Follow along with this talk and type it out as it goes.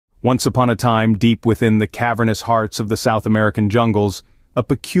Once upon a time, deep within the cavernous hearts of the South American jungles, a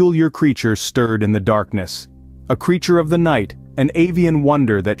peculiar creature stirred in the darkness. A creature of the night, an avian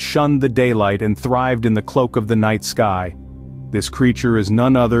wonder that shunned the daylight and thrived in the cloak of the night sky. This creature is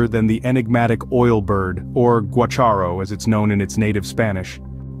none other than the enigmatic oilbird, or guácharo as it's known in its native Spanish.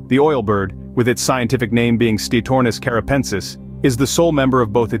 The oilbird, with its scientific name being Steatornis caripensis, is the sole member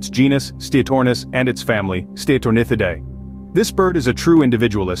of both its genus, Steatornis, and its family, Steatornithidae. This bird is a true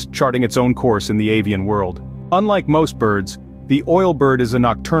individualist, charting its own course in the avian world. Unlike most birds, the oilbird is a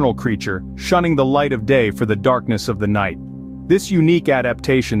nocturnal creature, shunning the light of day for the darkness of the night. This unique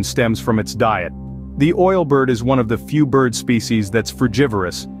adaptation stems from its diet. The oilbird is one of the few bird species that's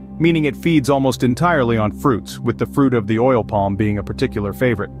frugivorous, meaning it feeds almost entirely on fruits, with the fruit of the oil palm being a particular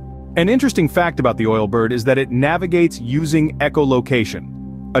favorite. An interesting fact about the oilbird is that it navigates using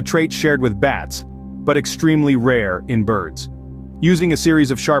echolocation, a trait shared with bats, but extremely rare in birds. Using a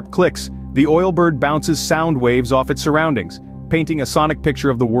series of sharp clicks, the oilbird bounces sound waves off its surroundings, painting a sonic picture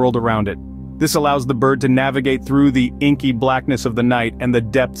of the world around it. This allows the bird to navigate through the inky blackness of the night and the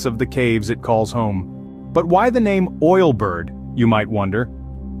depths of the caves it calls home. But why the name oilbird, you might wonder?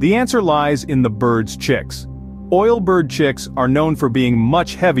 The answer lies in the bird's chicks. Oilbird chicks are known for being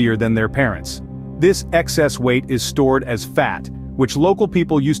much heavier than their parents. This excess weight is stored as fat, which local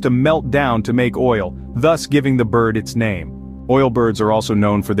people used to melt down to make oil, thus giving the bird its name. Oilbirds are also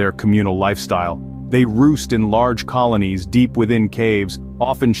known for their communal lifestyle. They roost in large colonies deep within caves,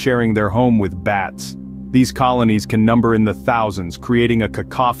 often sharing their home with bats. These colonies can number in the thousands, creating a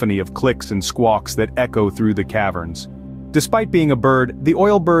cacophony of clicks and squawks that echo through the caverns. Despite being a bird, the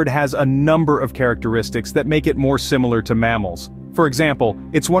oilbird has a number of characteristics that make it more similar to mammals. For example,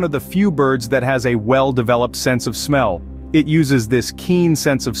 it's one of the few birds that has a well-developed sense of smell. It uses this keen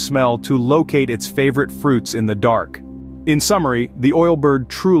sense of smell to locate its favorite fruits in the dark. In summary, the oilbird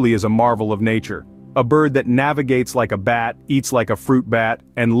truly is a marvel of nature. A bird that navigates like a bat, eats like a fruit bat,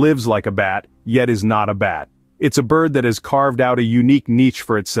 and lives like a bat, yet is not a bat. It's a bird that has carved out a unique niche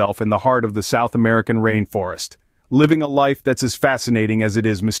for itself in the heart of the South American rainforest, living a life that's as fascinating as it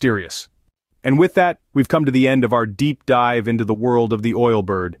is mysterious. And with that, we've come to the end of our deep dive into the world of the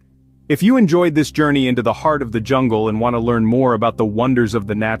oilbird. If you enjoyed this journey into the heart of the jungle and want to learn more about the wonders of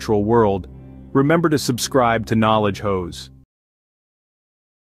the natural world, remember to subscribe to Knowledge Hose.